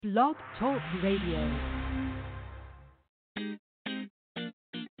Blog Talk Radio.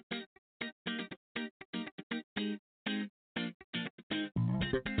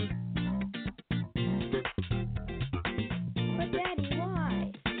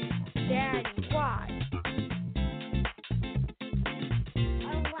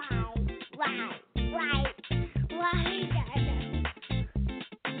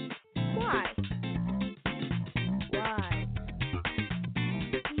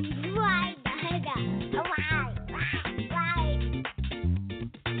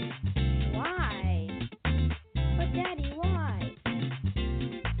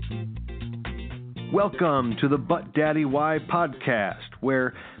 Welcome to the But Daddy Why podcast,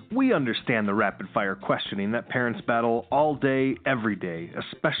 where we understand the rapid-fire questioning that parents battle all day, every day,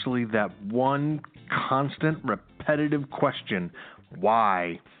 especially that one constant, repetitive question,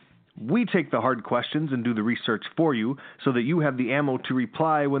 why? We take the hard questions and do the research for you so that you have the ammo to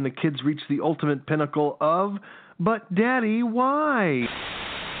reply when the kids reach the ultimate pinnacle of, but Daddy, why?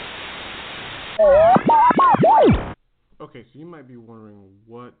 Okay, so you might be wondering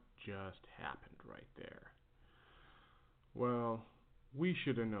what just happened right there. Well, we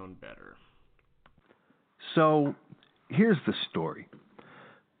should have known better. So, here's the story.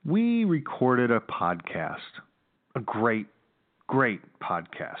 We recorded a podcast, a great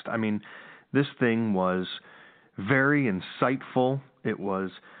podcast. I mean, this thing was very insightful. It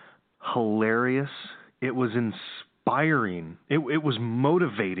was hilarious. It was inspiring. It was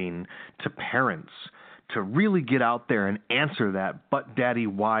motivating to parents to really get out there and answer that "but Daddy,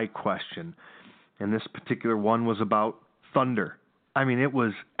 why" question. And this particular one was about thunder. I mean, it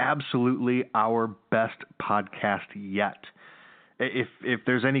was absolutely our best podcast yet. If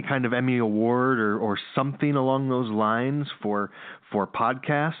there's any kind of Emmy Award or something along those lines for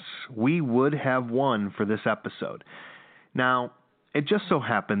podcasts, we would have won for this episode. Now, it just so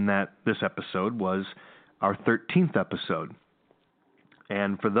happened that this episode was our 13th episode.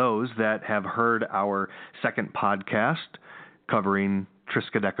 And for those that have heard our second podcast covering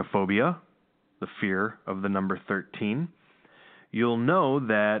Triskaidekaphobia, the fear of the number 13, you'll know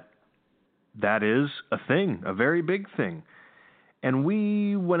that that is a thing, a very big thing. And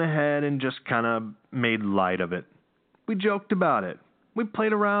we went ahead and just kind of made light of it. We joked about it. We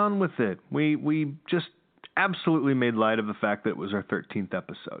played around with it. We just absolutely made light of the fact that it was our 13th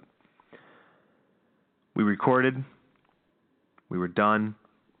episode. We recorded. We were done.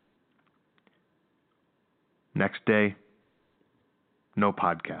 Next day, no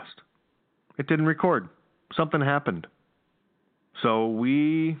podcast. It didn't record. Something happened. So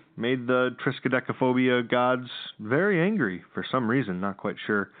we made the Triskaidekaphobia gods very angry for some reason. Not quite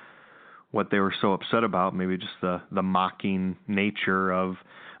sure what they were so upset about. Maybe just the mocking nature of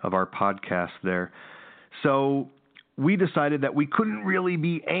our podcast there. So we decided that we couldn't really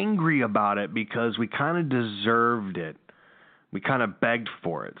be angry about it because we kind of deserved it. We kind of begged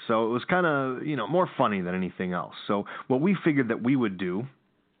for it. So it was kind of, more funny than anything else. So what we figured that we would do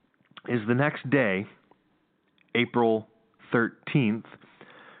is the next day, April 13th,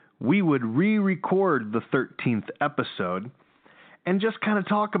 we would re-record the 13th episode and just kind of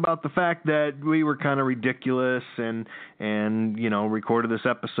talk about the fact that we were kind of ridiculous and recorded this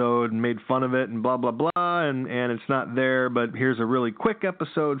episode and made fun of it and blah, blah, blah, and it's not there, but here's a really quick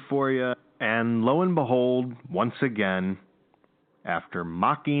episode for you. And lo and behold, once again, after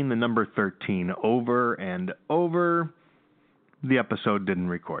mocking the number 13 over and over, the episode didn't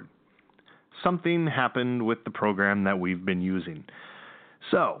record. Something happened with the program that we've been using.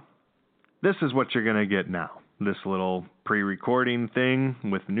 So, this is what you're going to get now. This little pre-recording thing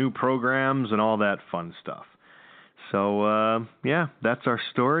with new programs and all that fun stuff. So, that's our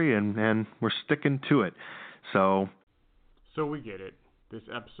story, and we're sticking to it. So we get it. This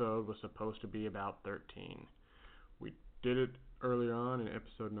episode was supposed to be about 13. We did it earlier on in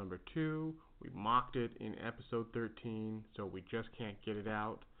episode number 2. We mocked it in episode 13, so we just can't get it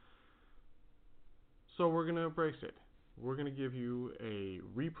out. So we're going to embrace it. We're going to give you a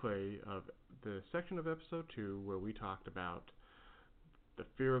replay of the section of episode 2 where we talked about the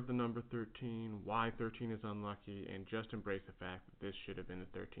fear of the number 13, why 13 is unlucky, and just embrace the fact that this should have been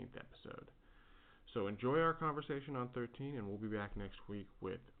the 13th episode. So enjoy our conversation on 13, and we'll be back next week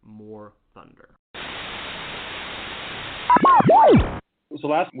with more thunder. So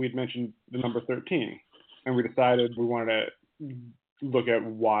last we'd mentioned the number 13, and we decided we wanted to look at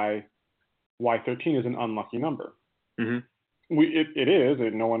why 13 is an unlucky number. Mm-hmm. It is.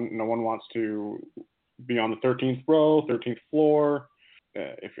 No one wants to be on the 13th row, 13th floor.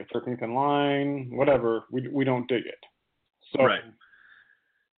 If you're 13th in line, whatever, we don't dig it. So, right.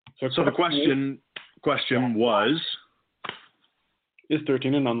 So the question was, Is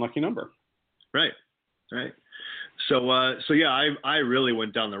 13 an unlucky number? Right. So yeah, I really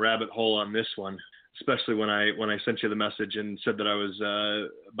went down the rabbit hole on this one, especially when I sent you the message and said that I was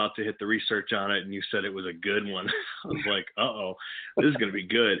about to hit the research on it, and you said it was a good one. I was like, uh-oh, this is going to be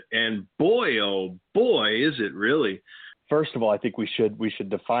good. And boy, oh boy, is it really. First of all, I think we should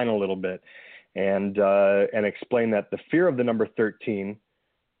define a little bit and explain that the fear of the number 13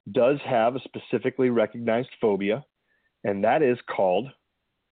 does have a specifically recognized phobia, and that is called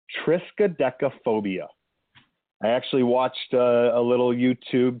Triskaidekaphobia. I actually watched a little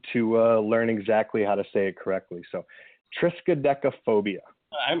YouTube to learn exactly how to say it correctly. So, Triskaidekaphobia.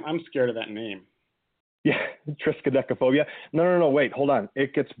 I'm scared of that name. Yeah, Triskaidekaphobia. No, wait, hold on.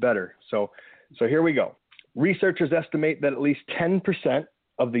 It gets better. So here we go. Researchers estimate that at least 10%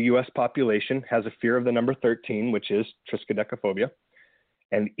 of the U.S. population has a fear of the number 13, which is Triskaidekaphobia.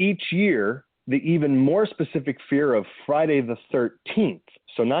 And each year, the even more specific fear of Friday the 13th,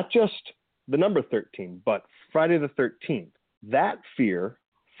 so not just the number 13, but Friday the 13th, that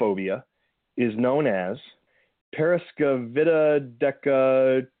phobia is known as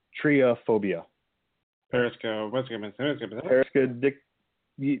Triskaidekaphobia.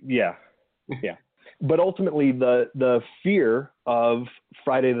 Yeah. But ultimately, the fear of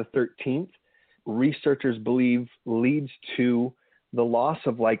Friday the 13th, researchers believe leads to the loss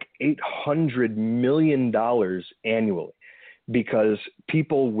of like $800 million annually, because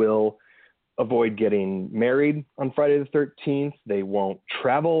people will avoid getting married on Friday the 13th. They won't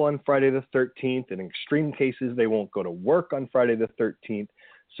travel on Friday the 13th. In extreme cases, they won't go to work on Friday the 13th.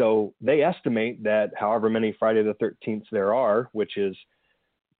 So they estimate that however many Friday the 13ths there are, which is,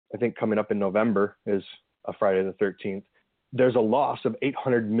 I think coming up in November is a Friday the 13th, there's a loss of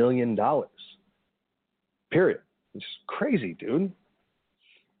 $800 million. Period. It's crazy, dude.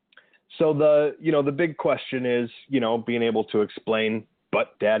 So the big question is, being able to explain,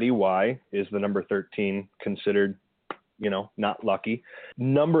 but daddy, why is the number 13 considered, not lucky?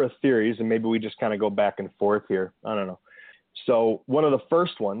 Number of theories, and maybe we just kind of go back and forth here. I don't know. So one of the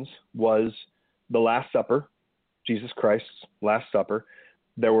first ones was the Last Supper, Jesus Christ's Last Supper.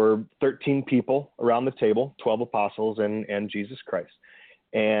 There were 13 people around the table, 12 apostles and Jesus Christ.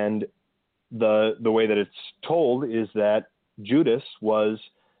 And the way that it's told is that Judas was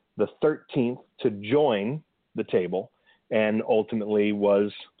the 13th to join the table and ultimately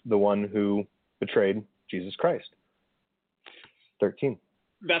was the one who betrayed Jesus Christ. 13.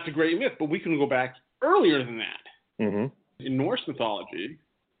 That's a great myth, but we can go back earlier than that. Mm-hmm. In Norse mythology.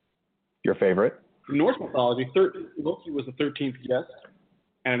 Your favorite? In Norse mythology, Loki was the 13th guest,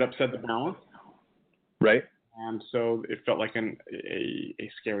 and it upset the balance. Right. And so it felt like a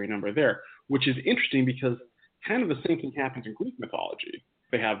scary number there, which is interesting because kind of the same thing happens in Greek mythology.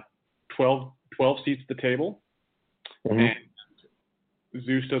 They have 12 seats at the table, mm-hmm. and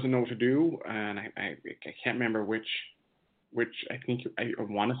Zeus doesn't know what to do, and I can't remember which I think I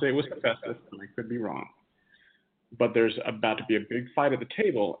want to say it was Hephaestus, but I could be wrong. But there's about to be a big fight at the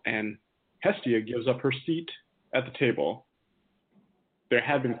table, and Hestia gives up her seat at the table. There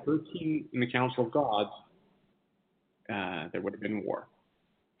had been 13 in the Council of Gods. There would have been war.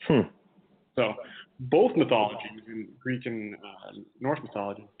 So both mythologies, in Greek and Norse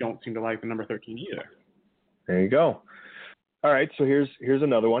mythology, don't seem to like the number 13 either. There you go. All right, so here's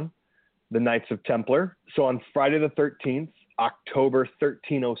another one. The Knights of Templar. So on Friday the 13th, October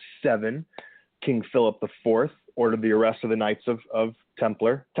 1307, King Philip IV ordered the arrest of the Knights of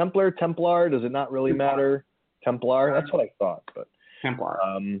Templar. Templar, does it not really matter? Templar, that's what I thought. But Templar.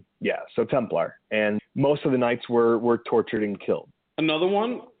 So Templar. And most of the knights were tortured and killed. Another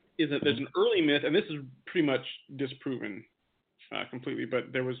one is that there's an early myth, and this is pretty much disproven completely,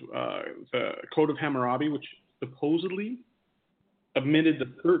 but there was the Code of Hammurabi, which supposedly omitted the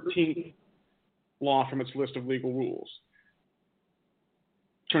 13th law from its list of legal rules.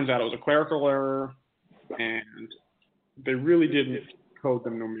 Turns out it was a clerical error, and they really didn't code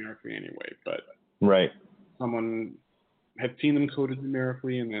them numerically anyway, but right. Someone had seen them coded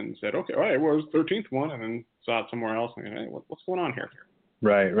numerically and then said, okay, all right, well, it was the 13th one, and then saw it somewhere else, and hey, what's going on here?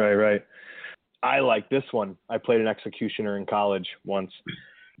 Right. I like this one. I played an executioner in college once.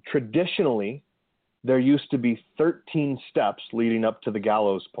 Traditionally, there used to be 13 steps leading up to the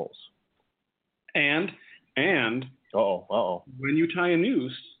gallows poles. And when you tie a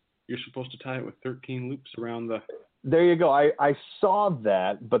noose, you're supposed to tie it with 13 loops around the... There you go. I saw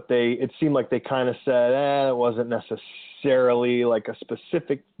that, but it seemed like they kind of said, it wasn't necessarily like a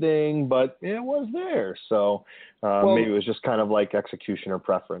specific thing, but it was there. So maybe it was just kind of like executioner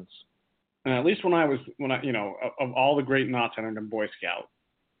preference. At least when I of all the great knots I learned in Boy Scout.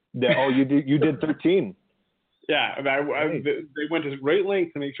 You did 13. Yeah, they went to great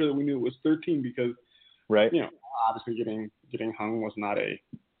lengths to make sure that we knew it was 13 because, right. Obviously getting hung was not a.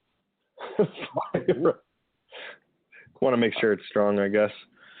 Want to make sure it's strong, I guess.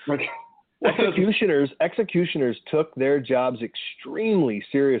 Okay. Executioners took their jobs extremely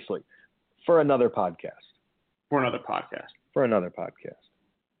seriously. For another podcast. Well,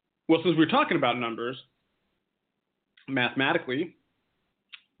 since we're talking about numbers, mathematically,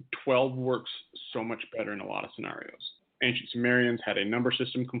 12 works so much better in a lot of scenarios. Ancient Sumerians had a number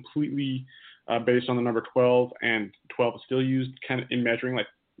system completely based on the number 12, and 12 is still used kind of in measuring. Like,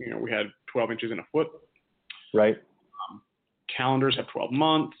 we had 12 inches in a foot. Right. Calendars have 12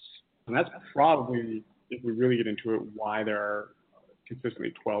 months, and that's probably, if we really get into it, why there are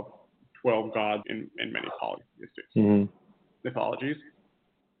consistently 12 gods in many polytheistic mythologies.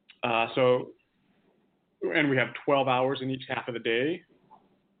 And we have 12 hours in each half of the day.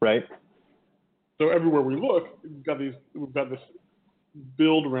 Right. So everywhere we look, we've got this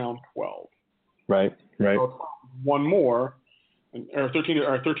build around 12. Right. So one more, or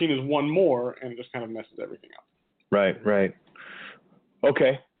 13 is one more, and it just kind of messes everything up. Right.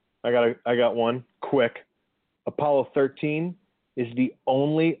 Okay, I got one quick. Apollo 13 is the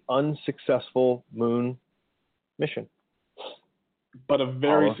only unsuccessful moon mission. But a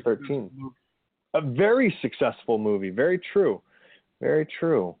very successful movie. Very true. I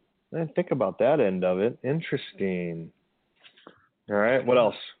didn't think about that end of it. Interesting. All right, what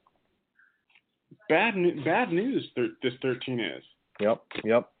else? Bad news. This 13 is. Yep.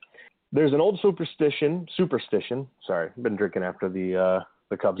 There's an old superstition. Sorry, I've been drinking after the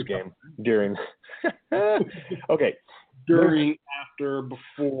Cubs game. During. Okay. During, after,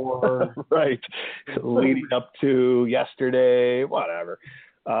 before. Right. Leading up to yesterday, whatever.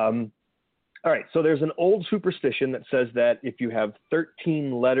 All right. So there's an old superstition that says that if you have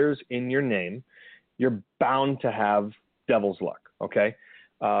 13 letters in your name, you're bound to have devil's luck. Okay.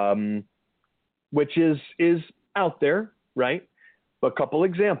 Which is out there, right? But a couple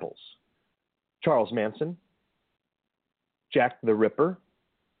examples. Charles Manson, Jack the Ripper.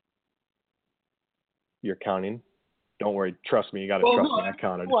 You're counting. Don't worry. Trust me. You got to trust me. I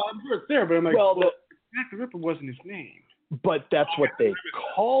counted. Well, I'm sure it's there, but I'm like, Jack the Ripper wasn't his name. But that's what they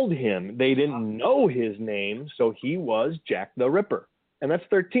called him. They didn't know his name, so he was Jack the Ripper, and that's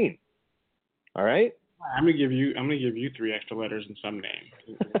 13. All right. I'm gonna give you 3 extra letters and some name.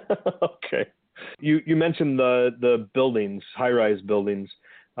 Okay. You mentioned the buildings, high-rise buildings,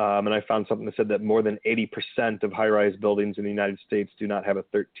 and I found something that said that more than 80% of high-rise buildings in the United States do not have a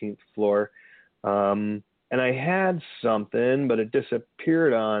 13th floor. And I had something, but it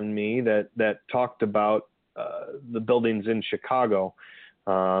disappeared on me that talked about the buildings in Chicago.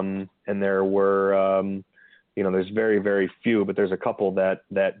 And there were, there's very, very few, but there's a couple that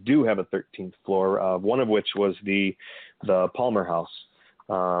do have a 13th floor, one of which was the Palmer House.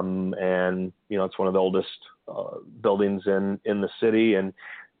 And, it's one of the oldest buildings in the city, and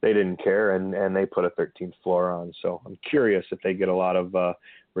they didn't care, and they put a 13th floor on. So I'm curious if they get a lot of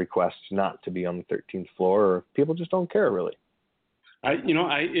requests not to be on the 13th floor, or if people just don't care really.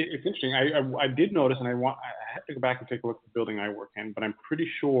 It's interesting. I did notice, and I have to go back and take a look at the building I work in, but I'm pretty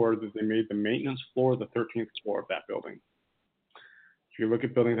sure that they made the maintenance floor the 13th floor of that building. If you look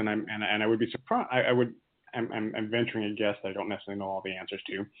at buildings, and I would be surprised. I'm venturing a guess that I don't necessarily know all the answers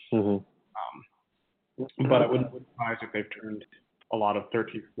to. Mm-hmm. But I wouldn't be surprised if they've turned a lot of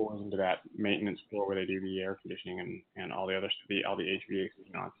 13th floors into that maintenance floor where they do the air conditioning and all the other all the HVAC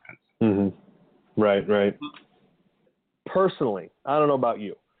nonsense. Mm-hmm. Right. Personally, I don't know about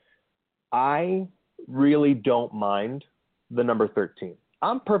you. I really don't mind the number 13.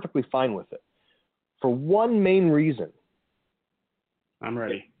 I'm perfectly fine with it. For one main reason. I'm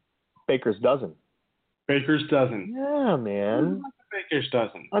ready. Baker's dozen. Yeah, man. Baker's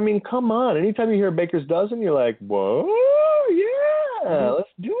dozen. I mean, come on. Anytime you hear Baker's dozen, you're like, whoa, yeah, let's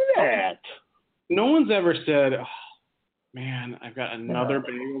do that. No one's ever said, oh, man, I've got another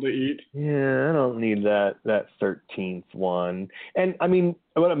bagel to eat. Yeah, I don't need that 13th one. And, I mean,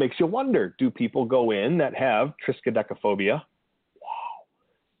 what it makes you wonder, do people go in that have Triskaidekaphobia?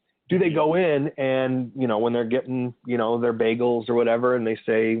 Do they go in and, when they're getting, their bagels or whatever, and they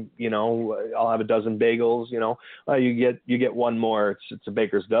say, I'll have a dozen bagels, you get one more, it's a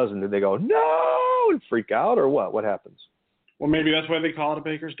baker's dozen. Do they go, no, and freak out, or what? What happens? Well, maybe that's why they call it a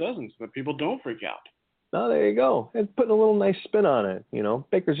baker's dozen, so that people don't freak out. Oh, there you go. It's putting a little nice spin on it,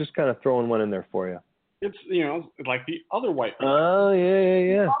 Baker's just kind of throwing one in there for you. It's, like the other white people. Oh,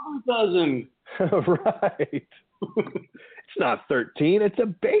 yeah. Dozen. Right. It's not 13. It's a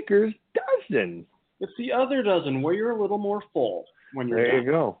baker's dozen. It's the other dozen where you're a little more full when you're There you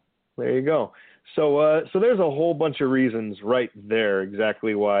go. So there's a whole bunch of reasons right there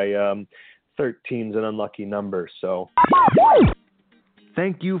exactly why 13's an unlucky number. So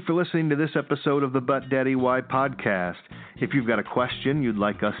thank you for listening to this episode of the Butt Daddy Y podcast. If you've got a question you'd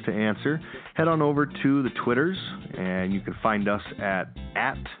like us to answer, head on over to the Twitters, and you can find us at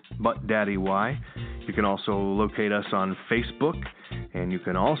ButtDaddyY. You can also locate us on Facebook, and you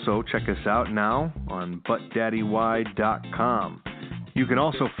can also check us out now on ButtDaddyY.com. You can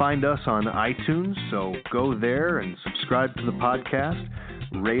also find us on iTunes, so go there and subscribe to the podcast,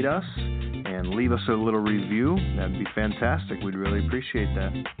 rate us, and leave us a little review. That'd be fantastic. We'd really appreciate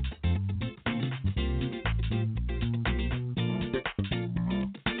that.